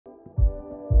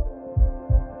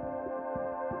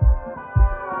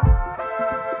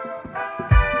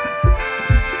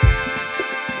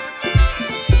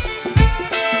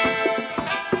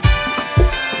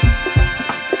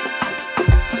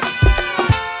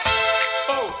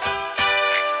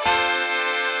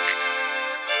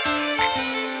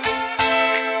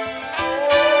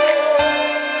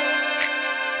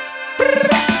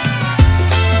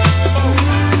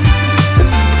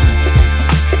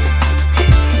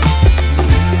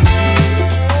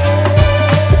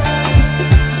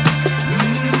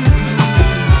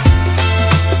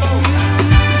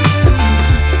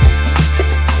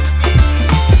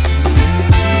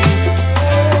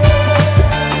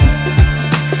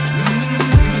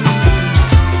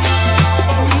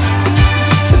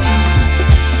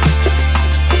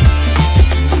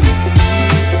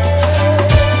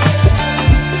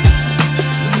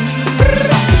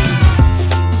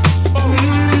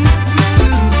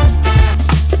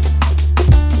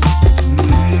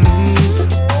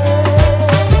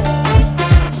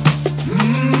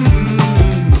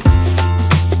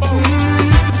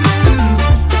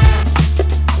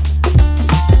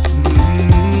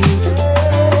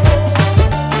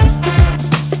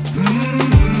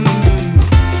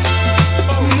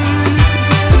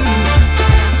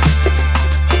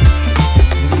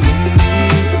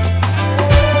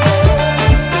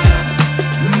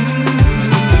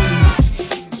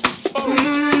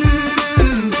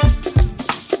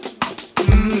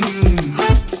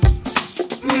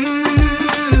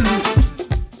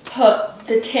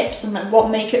the tips on like what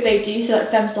makeup they do. So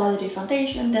like femme style, they do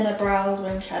foundation, thinner brows,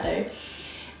 wing shadow,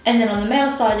 and then on the male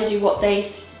side they do what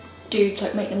they do to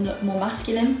like make them look more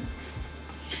masculine.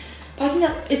 But I think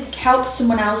that it helps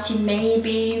someone else who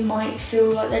maybe might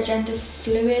feel like they're gender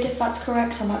fluid, if that's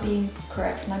correct. I might be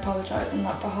incorrect and I apologise on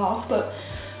that behalf, but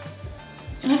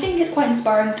I think it's quite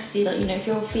inspiring to see that, you know, if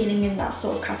you're feeling in that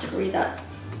sort of category that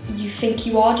you think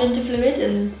you are gender fluid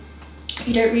and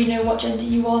you don't really know what gender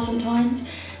you are sometimes,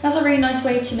 that's a really nice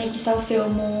way to make yourself feel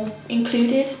more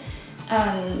included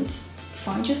and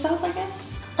find yourself, I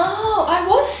guess. Oh, I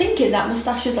was thinking that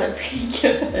moustache is like really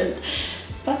good.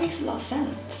 That makes a lot of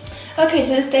sense. Okay, so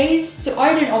there's days, so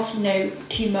I don't obviously know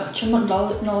too much. I'm not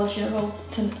knowledgeable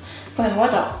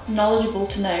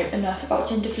to know enough about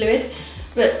gender fluid.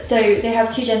 But so they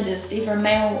have two genders, either a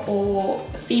male or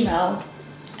a female,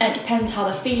 and it depends how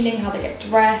they're feeling, how they get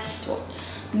dressed, what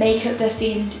makeup they're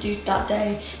feeling to do that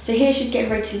day. So here she's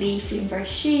getting ready to leave, feeling very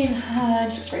she and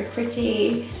her, she looks very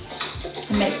pretty,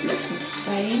 her makeup looks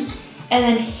insane. And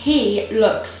then he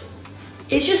looks,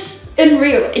 it's just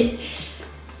unreal.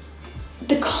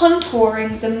 The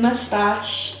contouring, the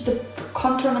moustache, the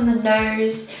contouring on the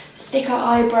nose, thicker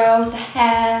eyebrows, the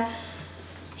hair,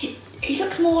 he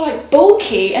looks more like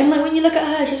bulky, and like when you look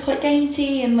at her, she's quite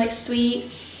dainty and like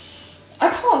sweet. I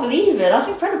can't believe it, that's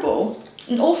incredible.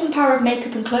 An awesome power of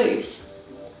makeup and clothes.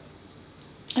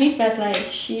 I mean, fair play,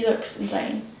 she looks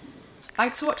insane.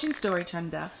 Thanks for watching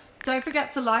StoryTrender. Don't forget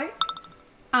to like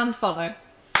and follow.